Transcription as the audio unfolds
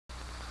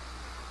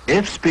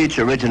If speech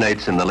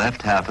originates in the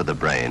left half of the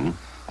brain,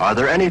 are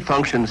there any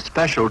functions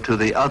special to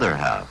the other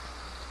half?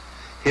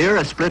 Here,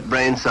 a split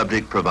brain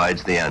subject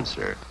provides the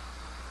answer.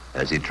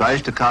 As he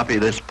tries to copy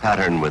this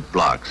pattern with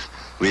blocks,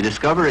 we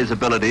discover his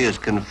ability is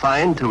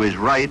confined to his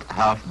right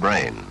half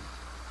brain.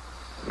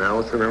 Now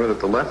let's remember that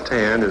the left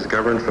hand is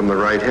governed from the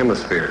right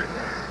hemisphere,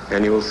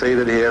 and you will see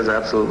that he has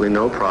absolutely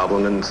no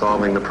problem in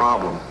solving the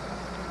problem.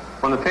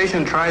 When the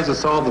patient tries to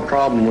solve the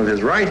problem with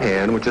his right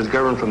hand, which is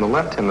governed from the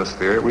left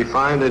hemisphere, we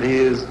find that he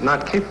is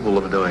not capable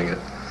of doing it.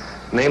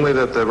 Namely,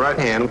 that the right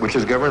hand, which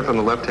is governed from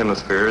the left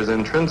hemisphere, is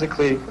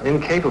intrinsically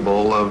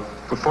incapable of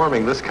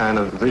performing this kind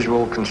of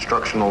visual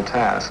constructional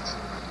tasks.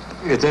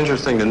 It's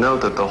interesting to note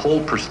that the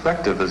whole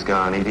perspective is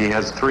gone. He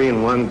has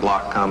 3-in-1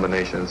 block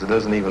combinations. It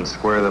doesn't even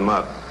square them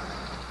up.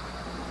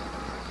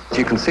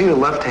 You can see the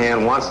left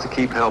hand wants to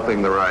keep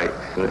helping the right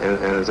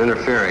and is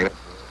interfering.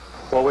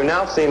 Well, we've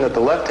now seen that the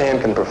left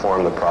hand can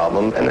perform the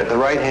problem and that the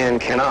right hand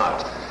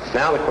cannot.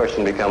 Now the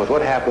question becomes,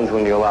 what happens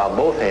when you allow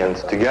both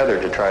hands together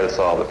to try to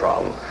solve the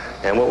problem?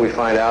 And what we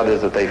find out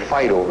is that they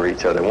fight over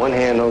each other. One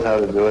hand knows how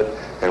to do it,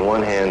 and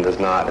one hand does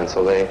not, and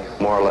so they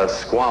more or less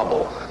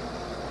squabble.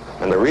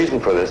 And the reason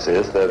for this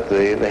is that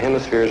the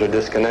hemispheres are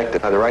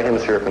disconnected. The right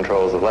hemisphere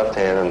controls the left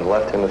hand, and the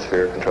left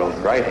hemisphere controls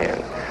the right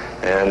hand.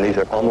 And these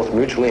are almost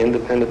mutually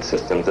independent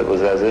systems. It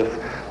was as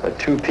if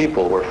two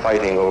people were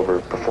fighting over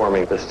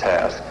performing this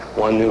task.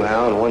 One knew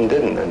how and one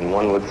didn't, and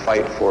one would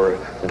fight for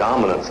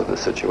dominance of the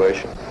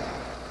situation.